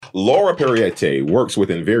Laura Perriette works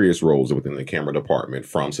within various roles within the camera department,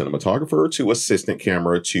 from cinematographer to assistant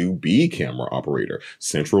camera to B camera operator,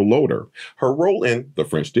 central loader, her role in The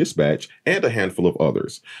French Dispatch, and a handful of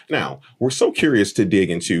others. Now, we're so curious to dig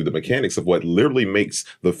into the mechanics of what literally makes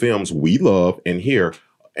the films we love and hear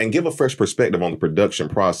and give a fresh perspective on the production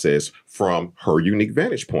process from her unique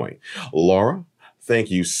vantage point. Laura,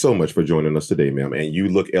 thank you so much for joining us today, ma'am. And you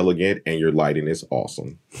look elegant and your lighting is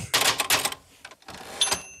awesome.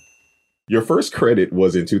 Your first credit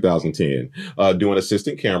was in 2010, doing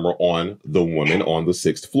assistant camera on The Woman on the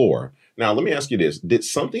Sixth Floor. Now, let me ask you this. Did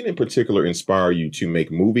something in particular inspire you to make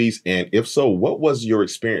movies? And if so, what was your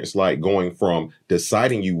experience like going from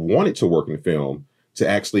deciding you wanted to work in film to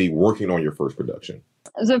actually working on your first production?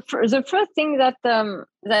 The first thing that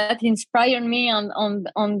that inspired me on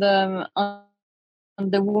the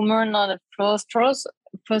Woman on the first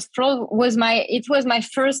floor was my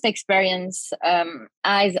first experience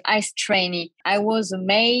as trainee. I was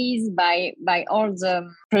amazed by all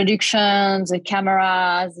the productions, the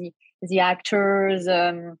cameras, the actors,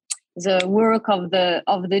 the work of the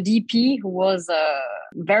DP, who was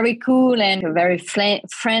very cool and very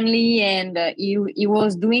friendly, and he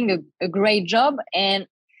was doing a great job. And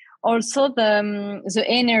also the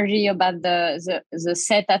energy about the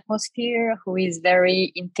set atmosphere, who is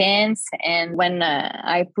very intense. And when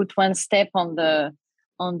I put one step on the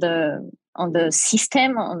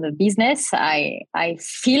system, on the business, I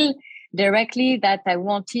feel directly that I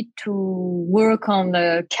wanted to work on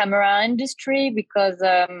the camera industry, because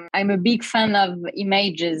I'm a big fan of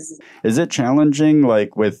images. Is it challenging,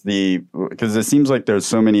 like because it seems like there's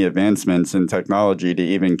so many advancements in technology to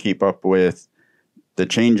even keep up with the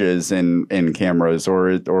changes in cameras,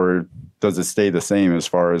 or does it stay the same as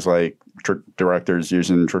far as like directors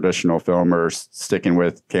using traditional film or sticking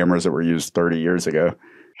with cameras that were used 30 years ago?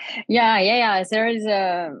 Yeah. There is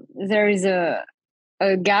a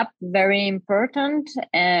gap, very important.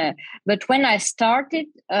 But when I started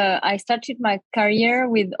my career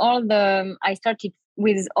with all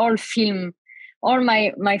film. All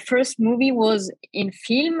my first movie was in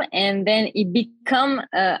film, and then it become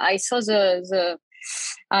I saw the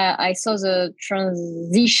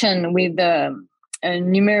transition with a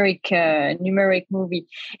numeric movie,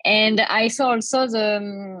 and I saw also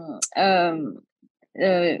the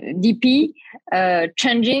DP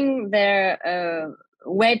changing their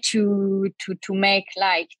way to make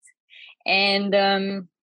light. And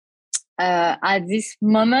at this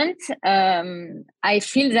moment, I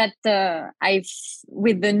feel that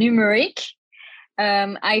with the numeric,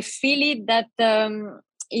 I feel it that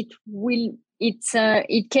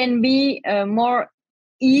it can be more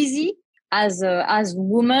easy as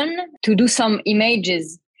woman to do some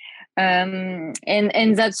images, and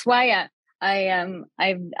that's why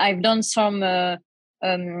I've done some a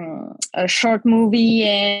short movie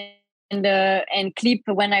and clip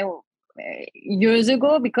when I years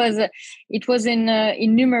ago, because it was in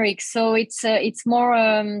numeric, so it's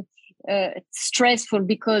more stressful,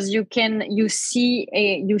 because you see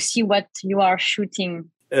what you are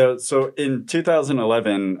shooting. So in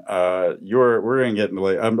 2011, we're going to get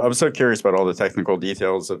into. I'm so curious about all the technical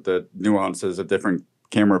details of the nuances of different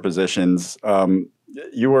camera positions.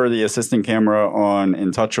 You were the assistant camera on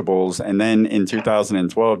Intouchables, and then in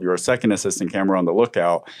 2012, you were second assistant camera on The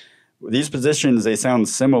Lookout. These positions, they sound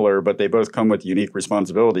similar, but they both come with unique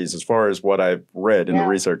responsibilities as far as what I've read in the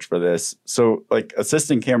research for this. So like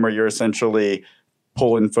assistant camera, you're essentially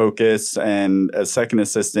pulling focus, and as second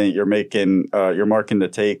assistant, you're marking the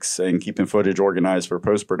takes and keeping footage organized for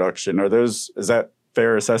post-production. Is that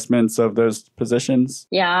fair assessments of those positions?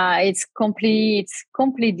 Yeah, it's completely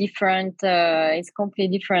different. It's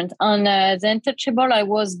completely different. On The Untouchable, I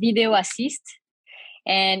was video assist.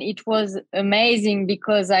 And it was amazing,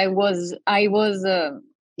 because I was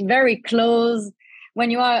very close. When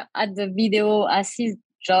you are at the video assist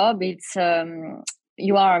job, it's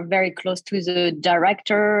you are very close to the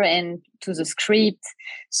director and to the script.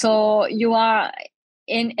 So you are,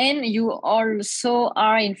 and you also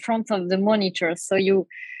are in front of the monitor. So you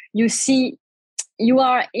see, you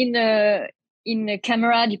are in a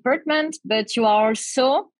camera department, but you are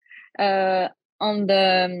also on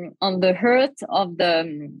the heart of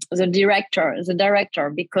the director,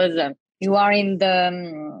 because you are in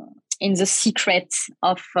the secret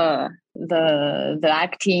of the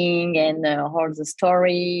acting and all the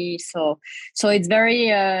story. So it's very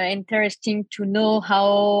interesting to know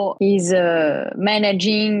how he's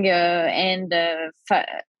managing and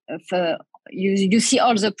you see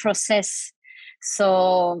all the process.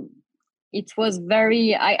 So it was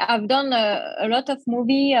very. I've done a lot of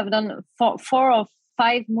movie. I've done four or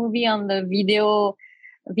five movie on the video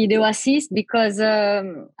video assist because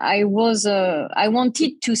I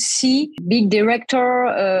wanted to see big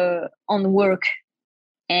director on work,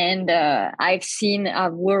 and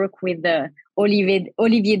I've worked with Olivier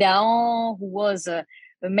Dahan, who was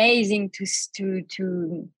amazing to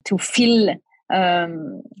feel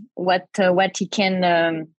what he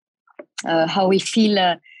can how he feel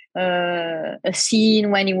a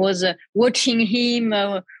scene when he was watching him,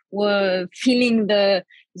 feeling the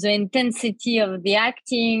intensity of the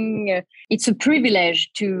acting. It's a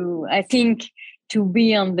privilege I think, to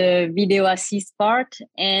be on the video assist part,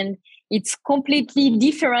 and it's completely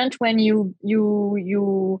different when you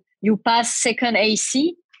pass second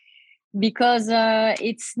AC, because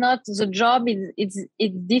it's not the job. It's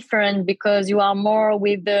different because you are more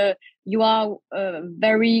with you are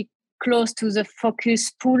very close to the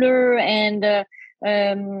focus puller and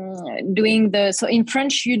doing so in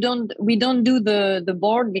French we don't do the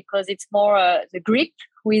board because it's more the grip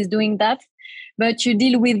who is doing that, but you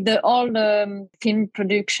deal with all the film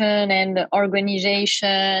production and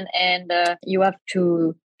organization, and you have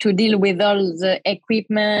to deal with all the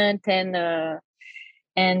equipment and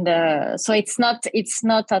so it's not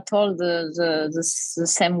at all the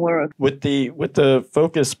same work with the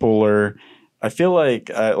focus puller. I feel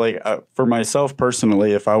like for myself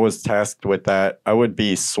personally, if I was tasked with that, I would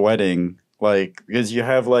be sweating, like, because you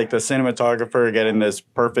have like the cinematographer getting this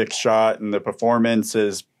perfect shot and the performance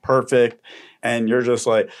is perfect, and you're just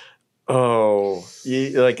like, oh,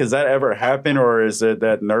 like, does that ever happen, or is it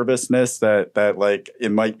that nervousness that like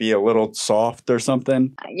it might be a little soft or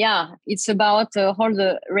something? Yeah, it's about all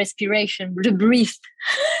the respiration, the breathe.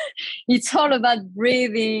 It's all about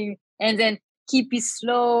breathing, and then keep it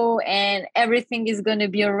slow, and everything is going to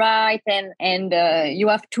be all right, and you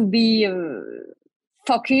have to be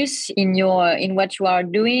focused in what you are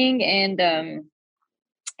doing, and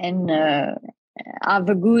have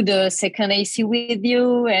a good second AC with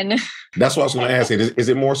you. And that's what I was going to ask. Is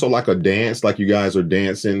it more so like a dance, like you guys are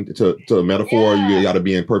dancing to a metaphor? Yeah. You got to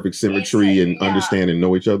be in perfect symmetry and understand and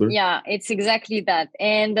know each other. Yeah, it's exactly that.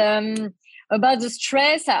 And about the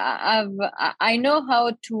stress, I know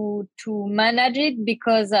how to manage it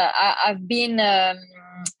because I've been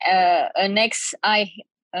an ex-high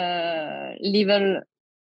level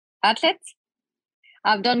athlete.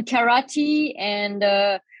 I've done karate and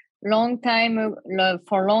for a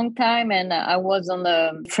long time, and I was on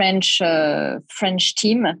the French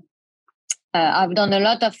team. I've done a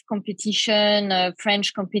lot of competition,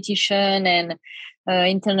 French competition, and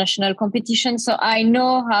international competition. So I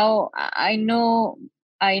know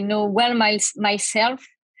well myself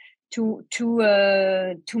to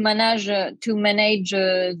manage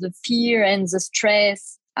the fear and the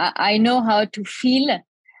stress. I know how to feel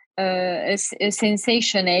a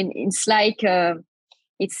sensation, and it's like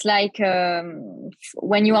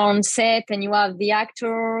when you are on set and you have the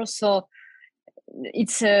actor. So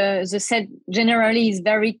it's the set generally is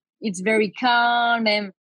very calm,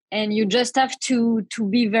 and you just have to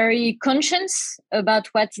be very conscious about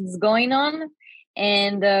what is going on,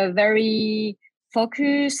 and very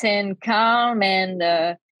focused and calm, and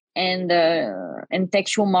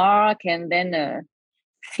take your mark, and then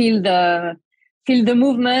feel the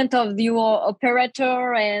movement of your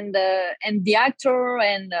operator and the actor,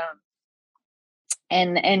 and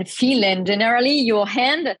feel, and generally your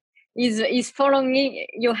hand is following,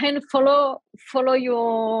 your hand follow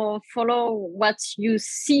what you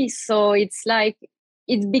see. So it's like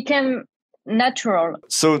it became natural.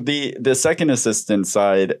 So the second assistant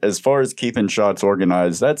side, as far as keeping shots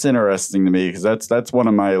organized, that's interesting to me, because that's one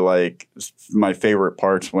of my favorite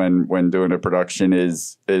parts when doing a production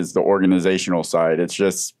is the organizational side. It's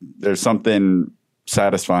just, there's something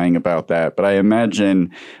satisfying about that. But I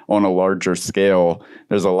imagine on a larger scale,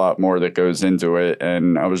 there's a lot more that goes into it.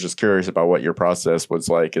 And I was just curious about what your process was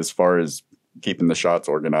like as far as keeping the shots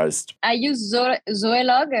organized. I use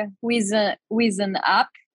Zoelog with an app.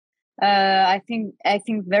 I think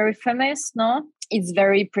very famous. No, it's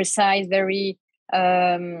very precise, very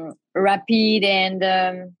rapid, and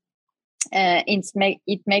it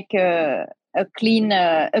make a clean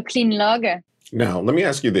log. Now, let me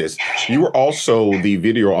ask you this. You were also the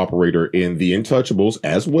video operator in The Untouchables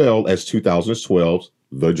as well as 2012's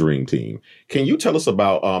The Dream Team. Can you tell us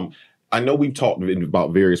about, I know we've talked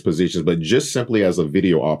about various positions, but just simply as a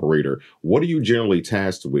video operator, what are you generally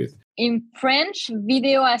tasked with? In French,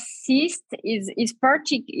 video assist is it's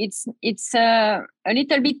a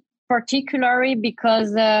little bit particularly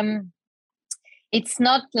because it's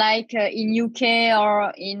not like in UK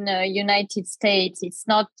or in United States. It's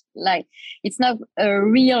not a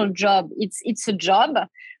real job. It's a job,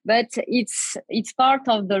 but it's part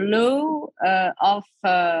of the law of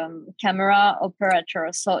camera operator.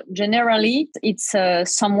 So generally, it's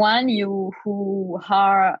someone who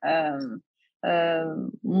are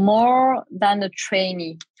more than a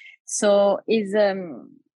trainee. So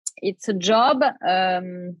it's a job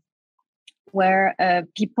where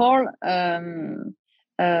people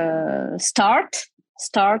start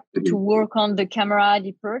to work on the camera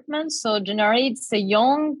department. So generally, it's a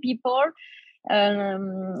young people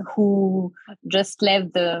who just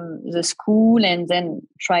left the school and then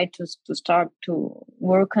try to start to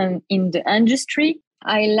work in the industry.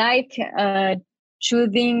 I like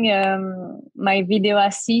choosing my video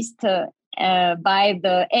assist by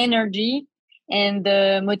the energy and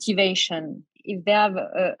the motivation. If they have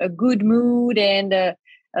a good mood and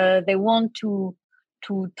they want to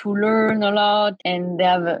learn a lot and they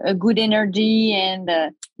have a good energy and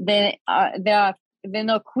they're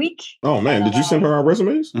not quick. Oh man, did you send her our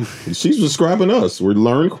resumes? She's describing us. We're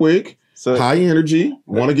learn quick, so high energy,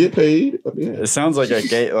 want to get paid. Yeah. It sounds like a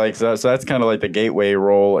gate, like so that's kind of like the gateway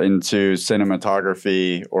role into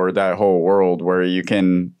cinematography or that whole world where you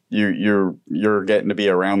can you're getting to be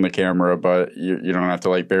around the camera, but you don't have to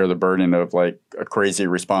like bear the burden of like a crazy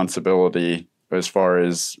responsibility as far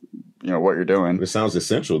as what you're doing. It sounds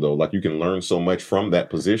essential though. Like you can learn so much from that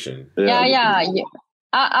position. Yeah.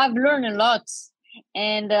 I've learned a lot,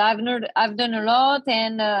 and I've done a lot,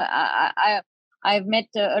 and I've met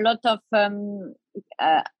a lot of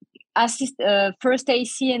first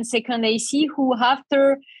AC and second AC who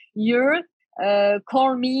after year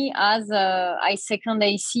call me as I second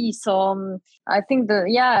AC. So I think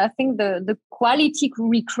the quality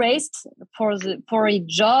request for a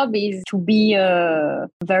job is to be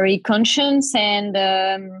very conscious and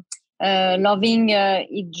loving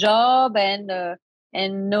each job and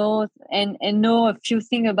know a few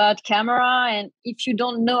things about camera. And if you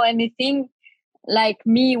don't know anything, like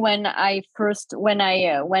me, when I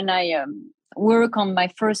work on my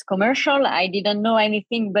first commercial, I didn't know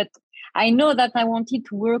anything, but I know that I wanted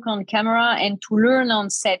to work on camera and to learn on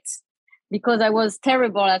sets because I was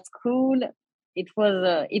terrible at school. It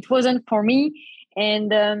wasn't for me, and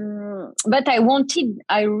but I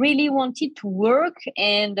really wanted to work,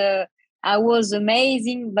 and I was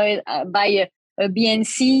amazing by a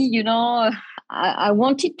BNC. I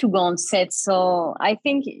wanted to go on set. So I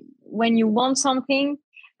think when you want something,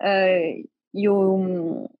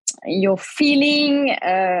 your feeling.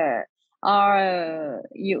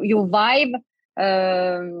 Your vibe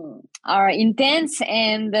are intense,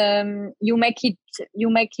 and you make it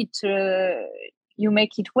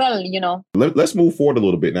well. Let's move forward a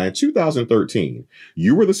little bit. Now, in 2013,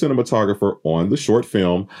 you were the cinematographer on the short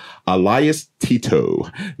film Alias Tito.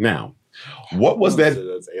 Now, what was that?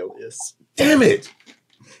 That's Alias. Damn it!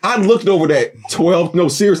 I looked over that 12. No,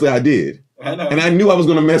 seriously, I did, and I knew I was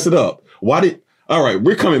going to mess it up. Why did? All right,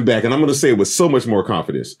 we're coming back, and I'm going to say it with so much more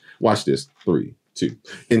confidence. Watch this. 3, 2.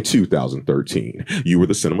 In 2013, you were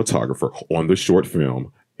the cinematographer on the short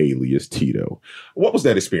film Alias Tito. What was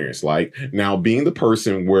that experience like? Now, being the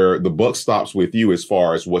person where the buck stops with you as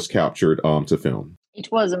far as what's captured to film. It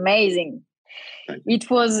was amazing. It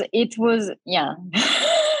was yeah.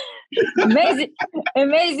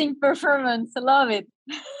 amazing performance. I love it.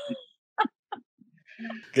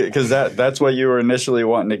 Because that's what you were initially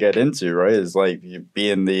wanting to get into, right? Is like you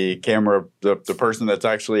being the camera, the person that's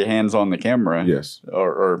actually hands on the camera. Yes.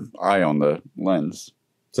 Or eye on the lens.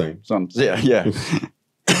 Same. Yeah.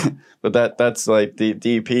 But that's like the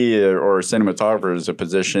DP or cinematographer is a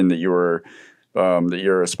position that you're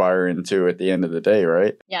aspiring to at the end of the day,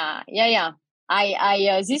 right? Yeah.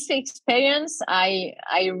 I this experience I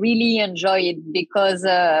really enjoy it because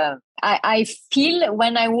I feel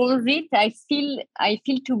when I was it I feel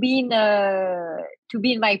to be in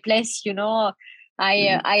my place. I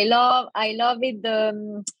love it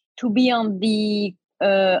to be on the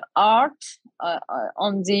art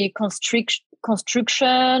on the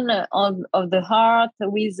construction of the art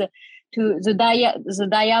with the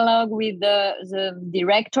dialogue with the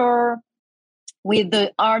director, with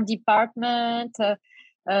the art department,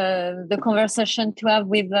 the conversation to have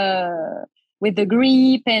with the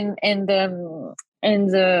grip and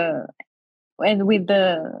with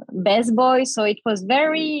the best boy. So it was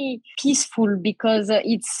very peaceful because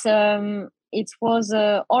it was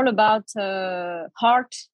all about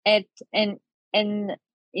heart and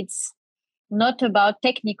it's not about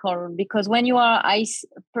technical, because when you are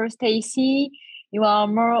first AC, you are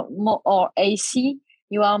more or AC,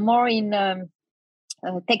 you are more in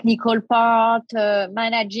technical part,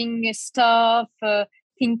 managing stuff,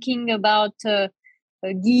 thinking about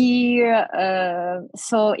gear.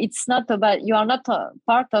 So it's not about, you are not a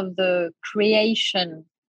part of the creation.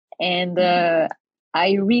 And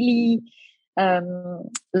I really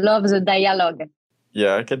love the dialogue.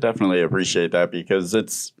 Yeah, I could definitely appreciate that because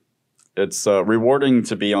it's rewarding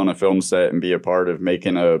to be on a film set and be a part of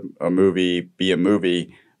making a movie be a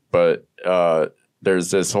movie, but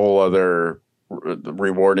there's this whole other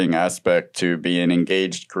rewarding aspect to being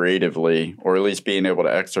engaged creatively, or at least being able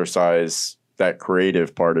to exercise that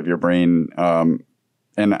creative part of your brain.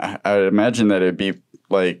 And I imagine that it'd be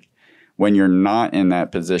like when you're not in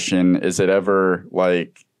that position, is it ever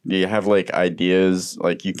like, do you have like ideas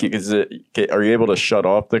like you can, are you able to shut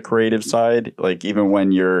off the creative side? Like even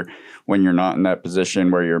when you're not in that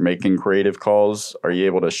position where you're making creative calls, are you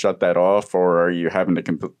able to shut that off, or are you having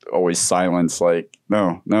to always silence like,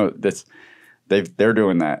 no, they're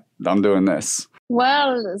doing that, I'm doing this?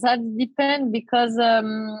 Well, that depends because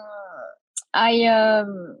I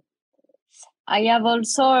have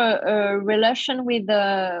also a relation with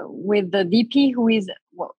the DP who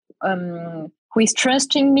is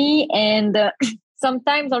trusting me, and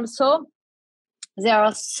sometimes also they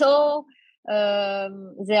are so their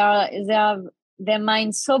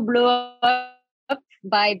mind so blown up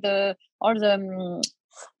by all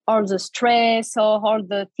the stress or all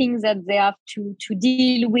the things that they have to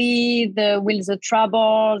deal with the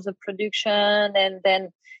trouble, the production, and then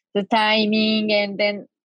the timing, and then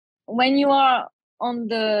when you are on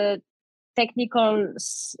the technical,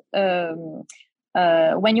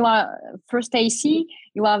 when you are first AC,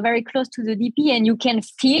 you are very close to the DP, and you can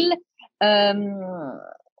feel,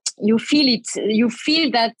 you feel it. You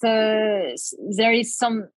feel that there is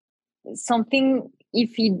something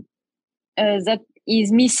if it that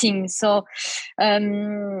is missing. So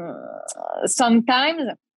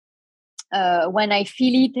sometimes when I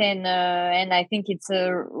feel it, and I think it's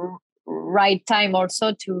a right time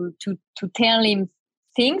also to tell him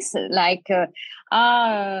things like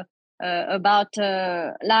about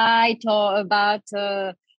light, or about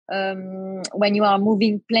when you are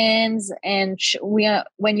moving plans, and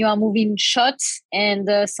when you are moving shots, and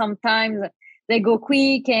sometimes they go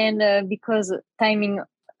quick, and because timing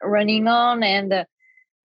running on, and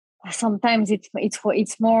sometimes it's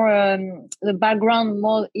more the background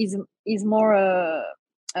more is more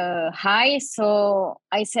high. So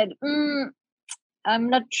I said, I'm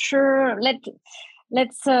not sure.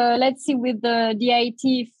 Let's see with the DIT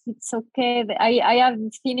if it's okay. I have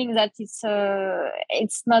this feeling that it's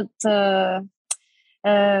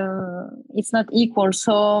not equal.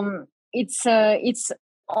 So it's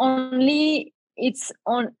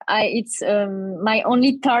my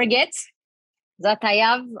only target that I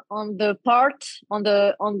have on the part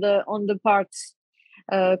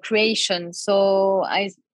creation. So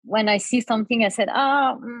when I see something, I said,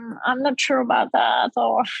 I'm not sure about that,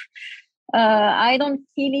 or I don't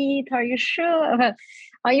feel it. Are you sure?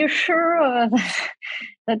 Are you sure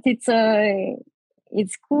that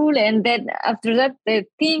it's cool? And then after that, they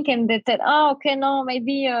think, and they said, okay, no,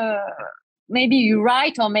 maybe you're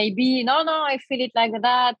right, or maybe no, I feel it like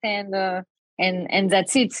that, and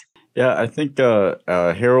that's it. Yeah, I think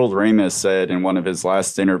Harold Ramis said in one of his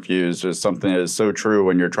last interviews was something that is so true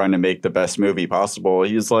when you're trying to make the best movie possible.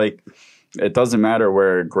 He's like, it doesn't matter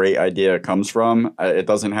where a great idea comes from. It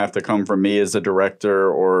doesn't have to come from me as a director,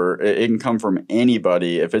 or it can come from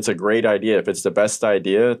anybody. If it's a great idea, if it's the best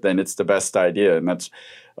idea, then it's the best idea. And that's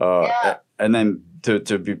and then to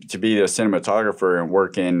be a cinematographer and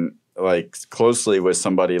working like closely with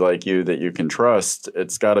somebody like you that you can trust,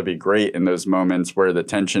 it's got to be great in those moments where the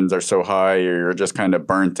tensions are so high, or you're just kind of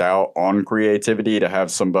burnt out on creativity, to have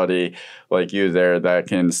somebody like you there that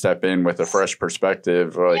can step in with a fresh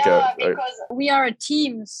perspective. Because we are a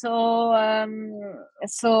team, so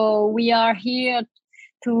we are here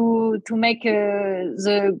to make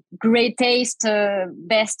the greatest,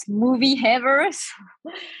 best movie ever.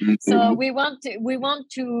 So we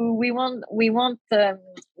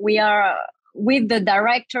are with the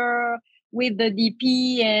director, with the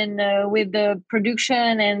DP, and with the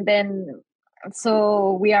production, and then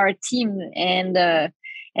so we are a team, and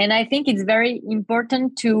I think it's very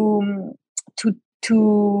important to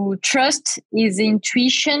trust his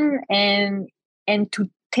intuition, and to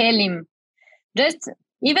tell him, just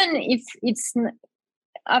even if it's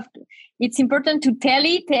important to tell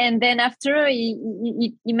it, and then after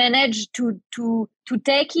he managed to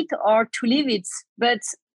take it or to leave it. But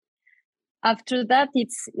after that,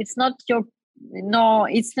 it's not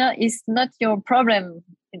your problem.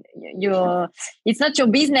 It's not your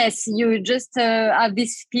business. You just have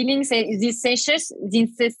these feelings, this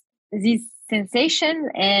sensation,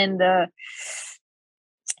 and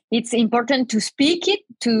it's important to speak it,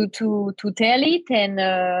 to tell it, and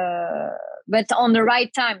but on the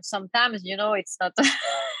right time. Sometimes, it's not.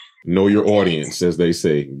 Know your audience, as they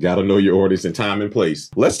say. Gotta know your audience and time and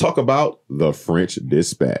place. Let's talk about The French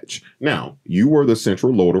Dispatch. Now, you were the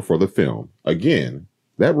central loader for the film. Again,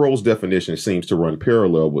 that role's definition seems to run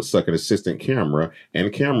parallel with second assistant camera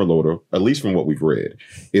and camera loader, at least from what we've read.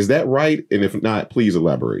 Is that right? And if not, please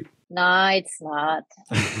elaborate. No, it's not.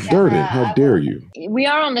 Durden, how dare you? We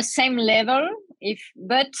are on the same level,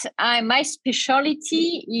 but my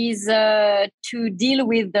specialty is to deal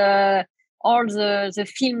with all the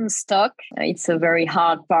film stock. It's a very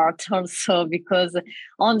hard part also, because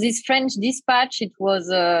on this French Dispatch, it was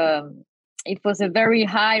a very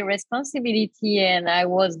high responsibility, and I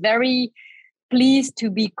was very pleased to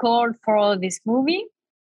be called for this movie.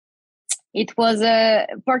 It was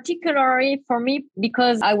particularly for me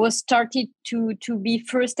because I was started to be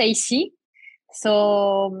first AC.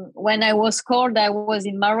 So when I was called, I was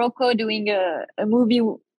in Morocco doing a movie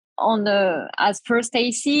as first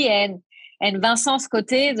AC, and Vincent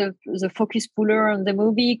Scotté, the focus puller on the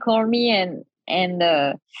movie, called me and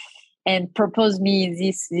proposed me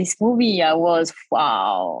this movie. I was,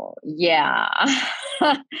 wow, yeah.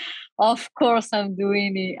 Of course, I'm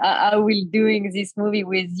doing it. I will doing this movie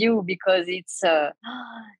with you, because it's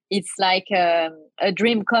like a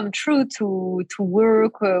dream come true to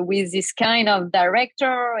work with this kind of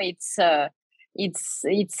director. It's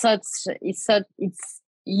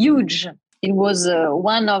huge. It was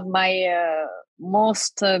one of my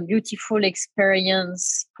most beautiful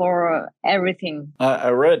experience for everything. I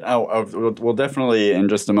read. We'll definitely in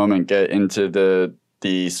just a moment get into the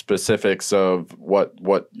specifics of what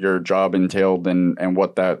your job entailed and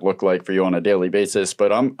what that looked like for you on a daily basis.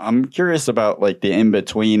 But I'm curious about like the in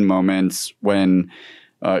between moments when.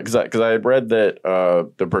 Because I had read that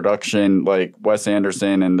the production, like Wes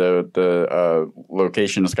Anderson and the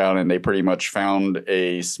location scouting, they pretty much found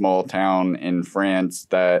a small town in France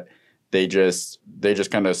that they just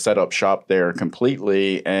kind of set up shop there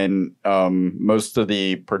completely, and most of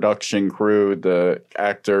the production crew, the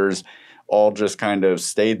actors, all just kind of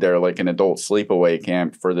stayed there like an adult sleepaway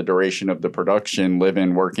camp for the duration of the production,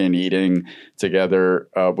 living, working, eating together.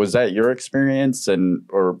 Was that your experience,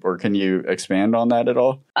 or can you expand on that at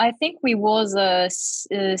all? I think we was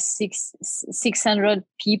 600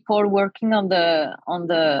 people working on the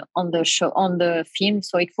show, on the film,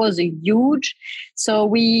 so it was a huge. So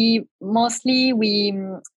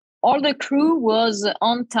all the crew was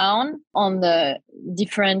on town on the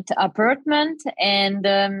different apartment, and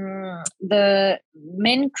the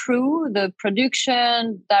main crew, the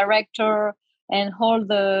production director and all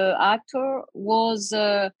the actor was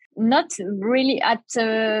not really at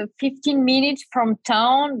 15 minutes from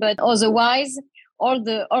town, but otherwise all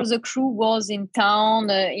the crew was in town,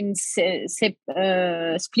 split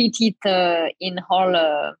it in all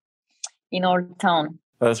town.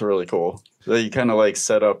 That's really cool. So you kind of like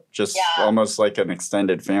set up just almost like an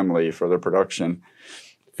extended family for the production.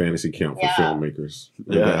 Fantasy camp for filmmakers.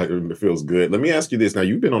 Yeah. It feels good. Let me ask you this. Now,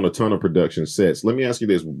 you've been on a ton of production sets. Let me ask you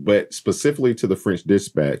this, but specifically to the French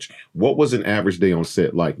Dispatch, what was an average day on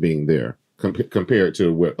set like being there compared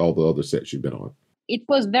to what all the other sets you've been on? It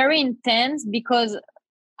was very intense because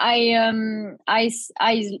I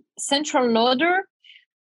central loader,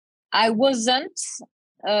 I wasn't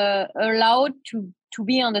allowed to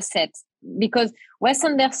be on the set, because Wes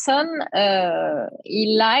Anderson,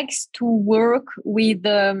 he likes to work with,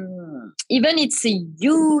 even it's a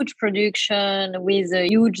huge production with a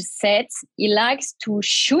huge set, he likes to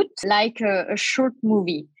shoot like a short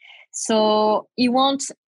movie. So he wants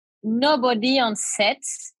nobody on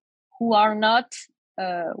sets who are not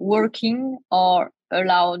working or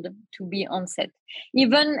allowed to be on set.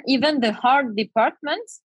 Even the art department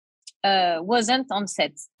wasn't on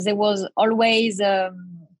set. There was always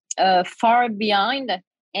far behind,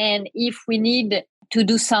 and if we need to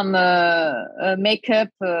do some makeup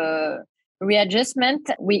readjustment,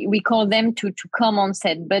 we call them to come on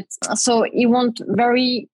set. But so he want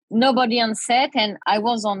nobody on set, and I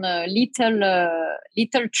was on a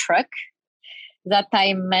little truck that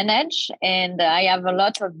I manage, and I have a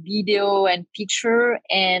lot of video and picture,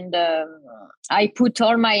 and I put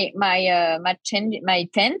all my changing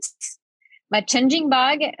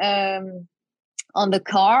bag on the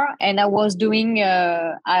car, and I was doing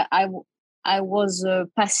I was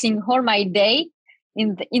passing all my day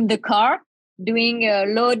in the car doing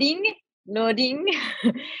loading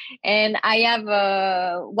and I have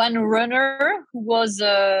one runner who was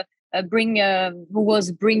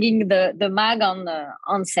bringing the mag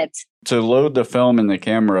on set. To load the film in the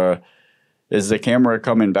camera, Is the camera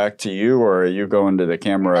coming back to you, or are you going to the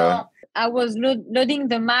camera? No, I was loading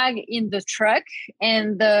the mag in the truck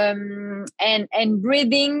and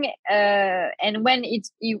breathing. And when it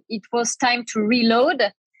was time to reload,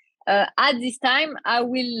 at this time I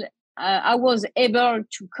was able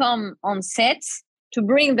to come on set to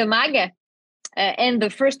bring the mag, and the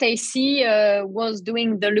first AC was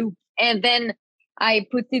doing the loop, and then I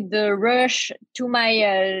put it the rush to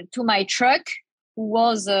my truck, who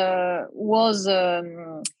was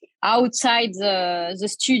outside the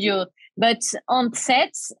studio. But on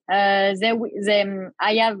set, I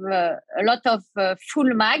have a lot of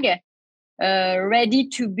full mag ready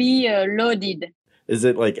to be loaded. Is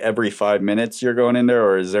it like every 5 minutes you're going in there,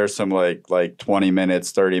 or is there some like 20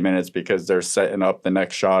 minutes, 30 minutes because they're setting up the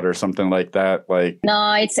next shot or something like that? Like,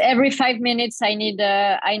 no, it's every 5 minutes. I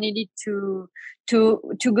needed to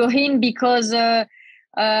go in because I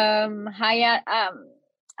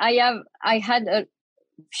had a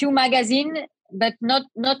few magazine, but not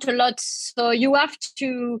a lot. So you have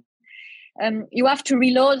to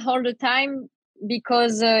reload all the time,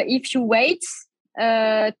 because if you wait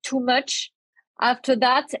too much, after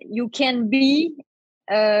that you can be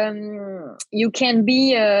in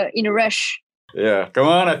a rush. Yeah, come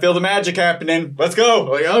on! I feel the magic happening. Let's go!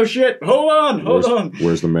 Like, oh shit! Hold on!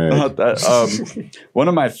 Where's the mag? One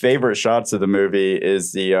of my favorite shots of the movie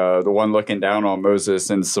is the one looking down on Moses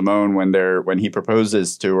and Simone when he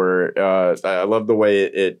proposes to her. I love the way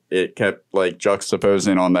it kept like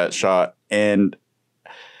juxtaposing on that shot, and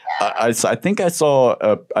I think I saw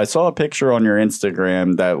a picture on your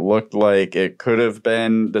Instagram that looked like it could have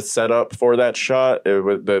been the setup for that shot. It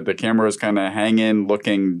was the camera was kind of hanging,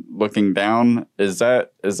 looking down. Is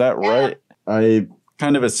that right? I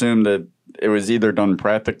kind of assumed that it was either done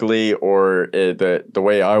practically, or the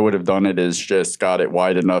way I would have done it is just got it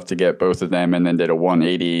wide enough to get both of them and then did a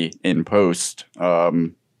 180 in post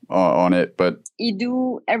on it. But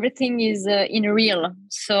everything is in real,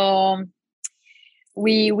 so.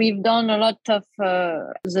 We've done a lot of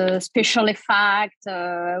the special effect.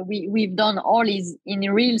 We've done all is in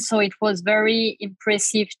real, so it was very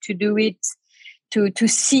impressive to do it, to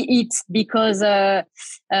see it, because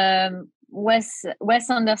Wes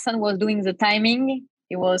Anderson was doing the timing.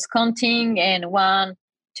 He was counting, and 1,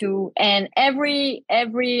 2, and everybody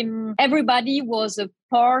was a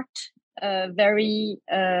part, very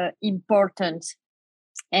important.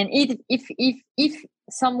 And if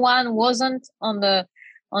someone wasn't on the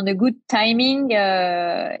good timing,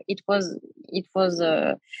 it was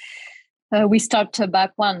we start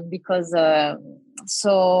back one, because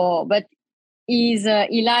but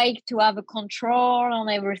he liked to have a control on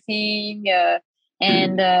everything,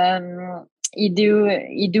 and he do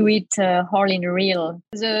it all in real.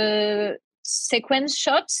 The sequence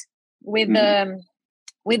shot with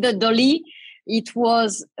the dolly, it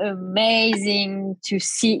was amazing to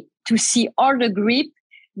see all the grip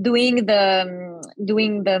doing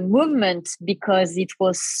the movement, because it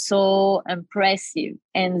was so impressive,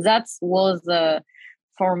 and that was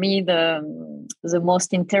for me the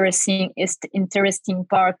most interesting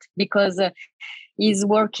part, because he's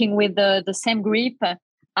working with the same grip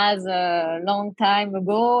as a long time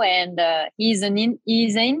ago, and he's Indian.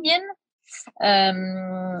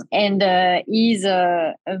 And he's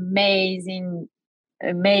amazing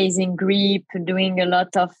grip, doing a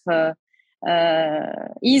lot of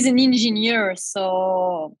he's an engineer,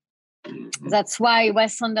 so that's why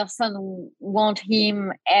Wes Anderson want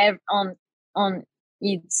him on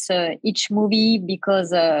each movie,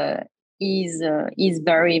 because he's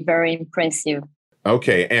very, very impressive.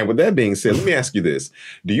 Okay, and with that being said, let me ask you this.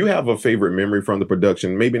 Do you have a favorite memory from the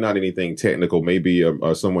production? Maybe not anything technical, maybe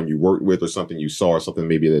someone you worked with or something you saw or something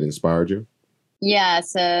maybe that inspired you?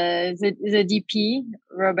 Yes, the DP,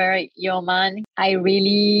 Robert Yeoman. I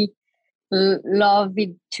really love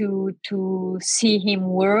it to see him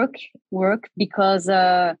work, because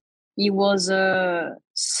he was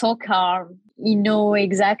so calm. He know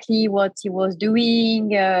exactly what he was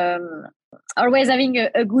doing, always having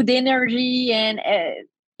a good energy, and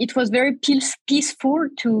it was very peaceful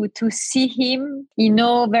to see him. He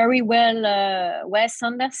know very well Wes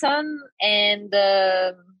Anderson, and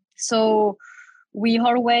so we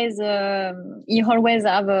always he always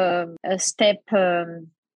have a step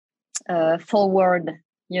forward,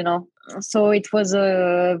 So it was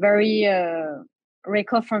a very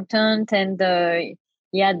reconfortant, and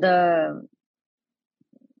he had to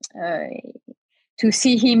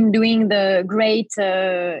see him doing the great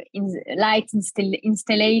light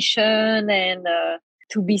installation, and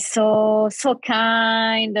to be so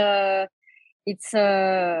kind. It's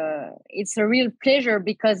a real pleasure,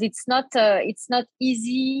 because it's not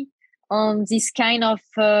easy on this kind of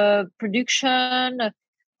production,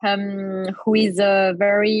 who is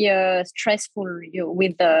very stressful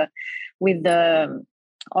with the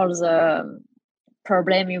all the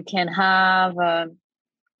problem you can have.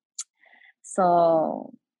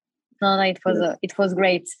 So no, it was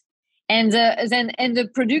great. And the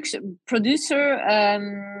producer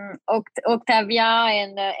Octavia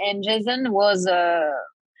and Jason was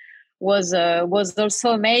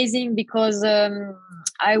also amazing, because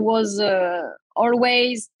I was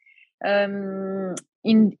always in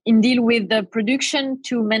deal with the production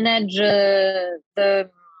to manage the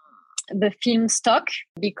film stock,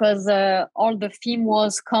 because all the film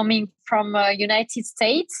was coming from United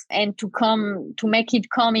States, and to make it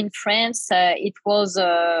come in France, it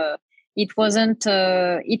wasn't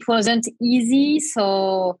easy.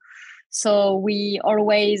 So we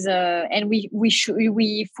always and we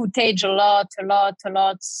footage a lot.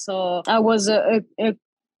 So I was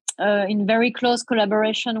in very close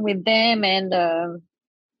collaboration with them, and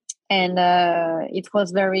it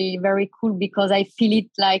was very, very cool, because I feel it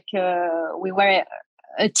like we were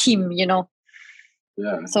a team, Yeah.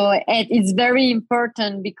 So it's very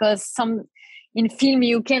important, because in film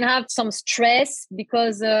you can have some stress,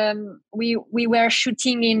 because we were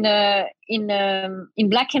shooting in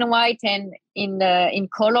black and white and in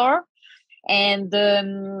color, and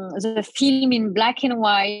the film in black and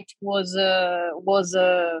white was a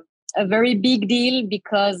very big deal,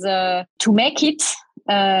 because to make it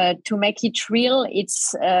real,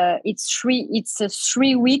 it's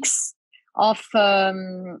 3 weeks of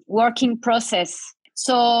working process.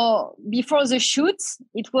 So before the shoot,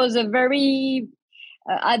 it was a very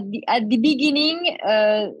at the beginning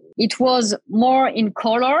it was more in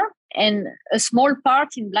color and a small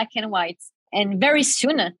part in black and white, and very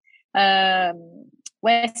soon Wes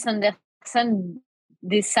Anderson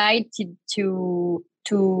decided to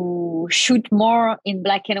shoot more in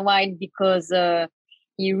black and white, because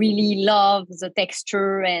he really loves the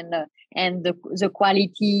texture and the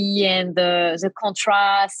quality and the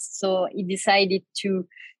contrast. So he decided to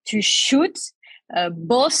shoot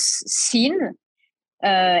both scenes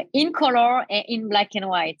in color and in black and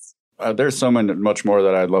white. There's so much more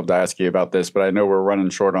that I'd love to ask you about this, but I know we're running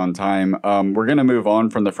short on time. We're going to move on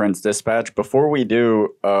from the French Dispatch. Before we do,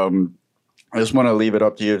 I just want to leave it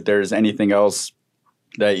up to you if there's anything else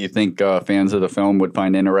that you think fans of the film would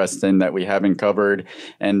find interesting that we haven't covered.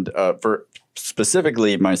 And for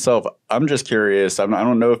specifically myself, I'm just curious. I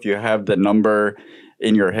don't know if you have the number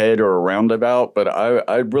in your head or a roundabout, but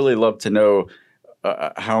I'd really love to know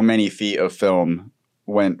how many feet of film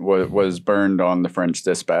was burned on the French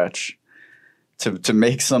Dispatch to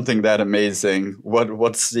make something that amazing.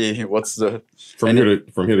 What's the from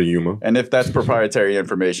here to Yuma? And if that's proprietary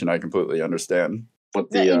information, I completely understand. But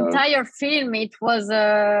the entire film, it was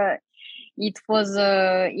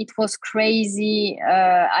crazy.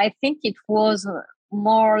 I think it was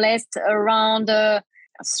more or less around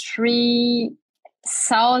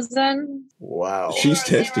 3,000. Wow. She's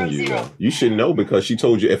testing you though. You should know, because she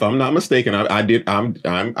told you, if I'm not mistaken, I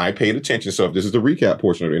paid attention. So if this is the recap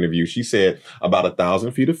portion of the interview, she said about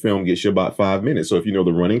 1,000 feet of film gets you about 5 minutes. So if you know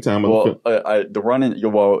the running time of the film.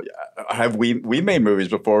 Have we made movies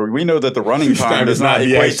before? We know that the running time does not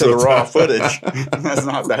equate to the raw footage. That's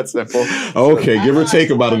not that simple. Okay, give or take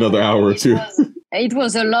about another hour or two. It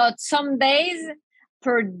was a lot. Some days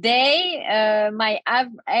per day, my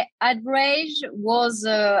average was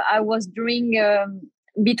I was doing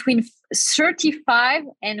between 35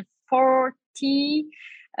 and 40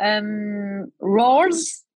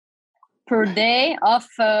 rolls per day of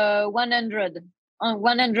 100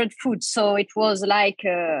 foot. So it was like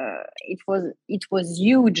it was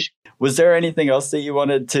huge. Was there anything else that you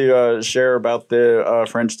wanted to share about the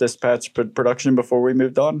French Dispatch production before we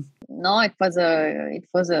moved on? No, it was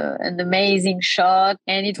an amazing shot,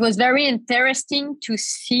 and it was very interesting to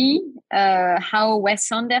see how Wes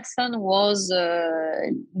Anderson was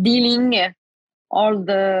dealing all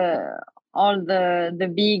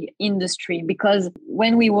the big industry, because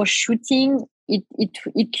when we were shooting, it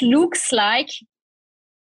looks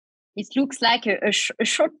like a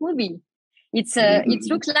short movie. It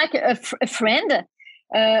looks like a friend,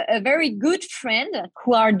 a very good friend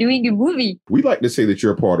who are doing a movie. We like to say that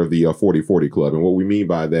you're part of the 40/40 Club. And what we mean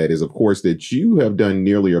by that is, of course, that you have done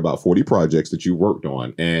nearly about 40 projects that you worked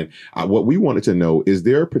on. And what we wanted to know, is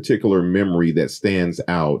there a particular memory that stands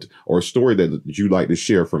out, or a story that you'd like to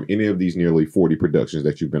share from any of these nearly 40 productions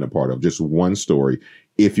that you've been a part of? Just one story,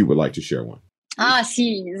 if you would like to share one.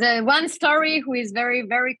 The one story who is very,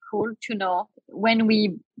 very cool to know. When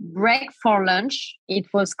we break for lunch, it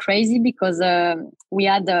was crazy, because we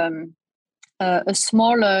had a a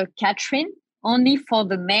small catering only for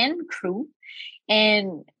the main crew,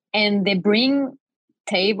 and they bring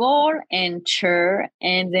table and chair,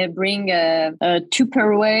 and they bring a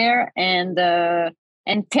Tupperware and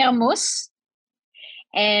thermos,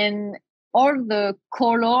 and all the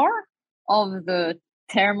color of the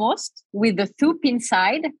thermos with the soup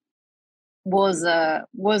inside was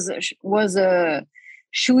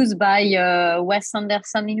choose by Wes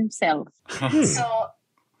Anderson himself. So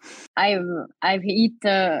I've eat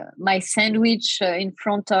my sandwich in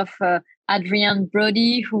front of Adrian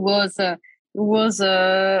Brody, who was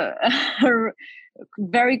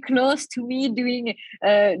very close to me, doing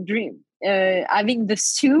having the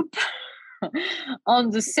soup on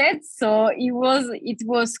the set. So it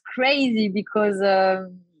was crazy because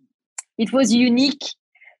it was unique,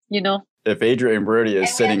 you know. If Adrian Brody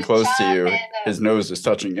is sitting close to you, his nose is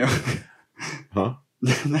touching you. Huh?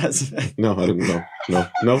 That's No, I didn't know.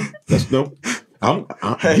 No. That's no.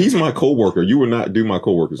 He's my coworker. You would not do my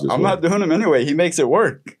coworkers this way. I'm not doing him anyway. He makes it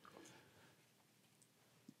work.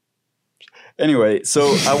 Anyway,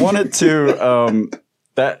 so I wanted to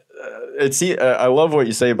I love what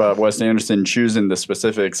you say about Wes Anderson choosing the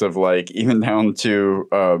specifics of like even down to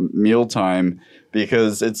mealtime,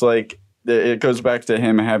 because it's like it goes back to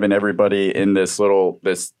him having everybody in this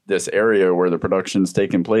this area where the production's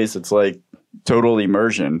taking place. It's like total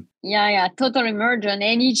immersion. Yeah, total immersion,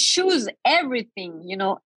 and he choose everything. You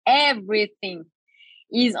know, everything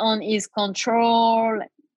is on his control.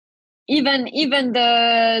 Even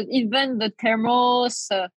the thermos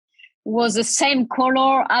was the same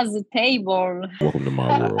color as the table. Welcome to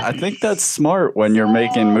my world. I think that's smart when you're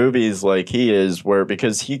making movies like he is,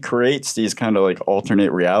 because he creates these kind of like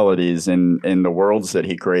alternate realities in the worlds that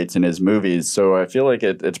he creates in his movies. So I feel like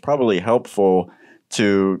it's probably helpful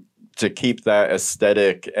to keep that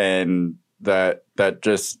aesthetic and that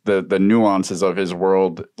just the nuances of his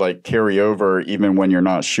world like carry over even when you're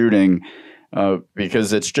not shooting.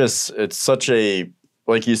 Because it's such a,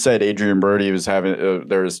 like you said, Adrian Brody was having,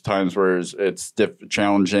 there's times where it's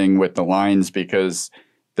challenging with the lines because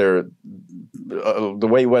the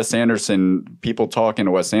way Wes Anderson, people talk in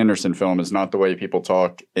a Wes Anderson film is not the way people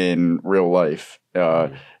talk in real life.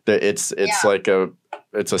 It's like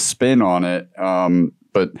it's a spin on it.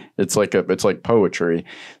 But it's like poetry.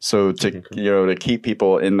 So to keep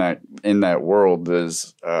people in that world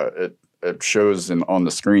is, it shows on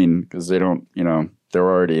the screen because they don't, they're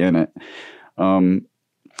already in it.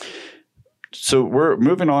 So we're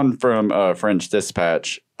moving on from French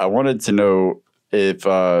Dispatch. I wanted to know if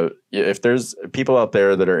there's people out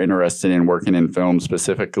there that are interested in working in film,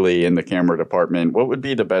 specifically in the camera department, what would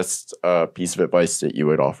be the best piece of advice that you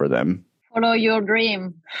would offer them? Follow your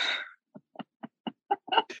dream.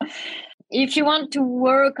 If you want to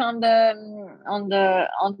work on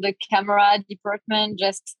the camera department,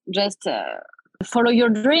 just follow your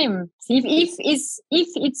dream. If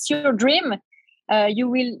it's your dream, you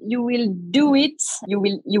will do it. You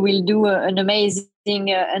will do an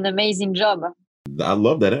amazing job. I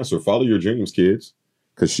love that answer. Follow your dreams, kids,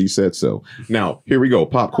 because she said so. Now here we go.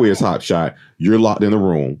 Pop quiz, hot shot. You're locked in the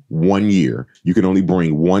room 1 year. You can only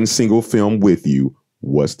bring one single film with you.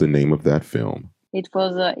 What's the name of that film? It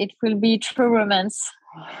will be True Romance.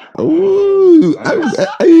 Ooh, all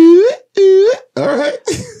right.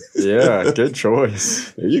 Yeah, good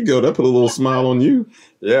choice. There you go. That put a little smile on you.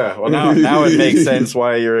 Yeah. Well, now it makes sense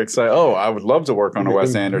why you're excited. Oh, I would love to work on a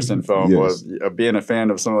Wes Anderson film. Yes. Well, being a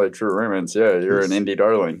fan of something like True Romance, yeah, you're an indie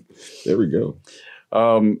darling. There we go.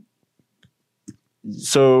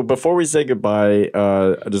 So before we say goodbye,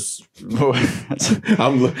 I just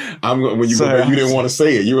I'm when you you didn't want to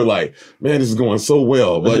say it. You were like, "Man, this is going so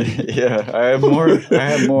well." But yeah, I have more.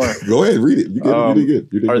 Go ahead, read it. You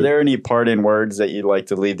did good. Are there any parting words that you'd like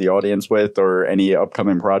to leave the audience with, or any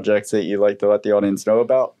upcoming projects that you'd like to let the audience know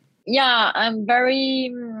about? Yeah, I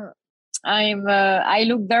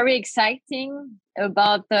look very exciting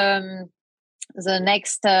about the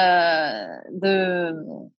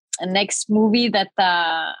next movie that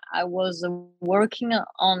I was working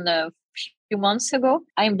on a few months ago.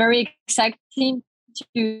 I'm very excited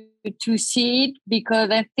to see it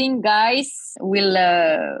because I think guys will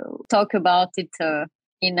talk about it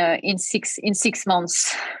in 6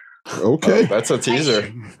 months. Okay, that's a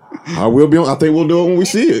teaser. I think we'll do it when we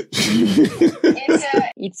see it.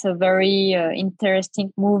 It's a very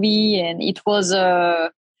interesting movie, and it was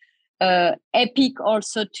epic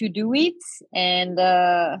also to do it, and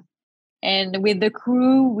with the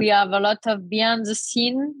crew we have a lot of behind the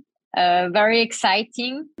scene, very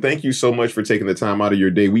exciting. Thank you so much for taking the time out of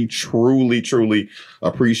your day. We truly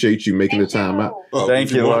appreciate you making the time out.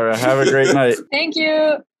 Thank you, Laura. Have a great night. Thank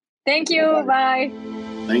you. Thank you. Bye.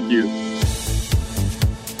 Thank you.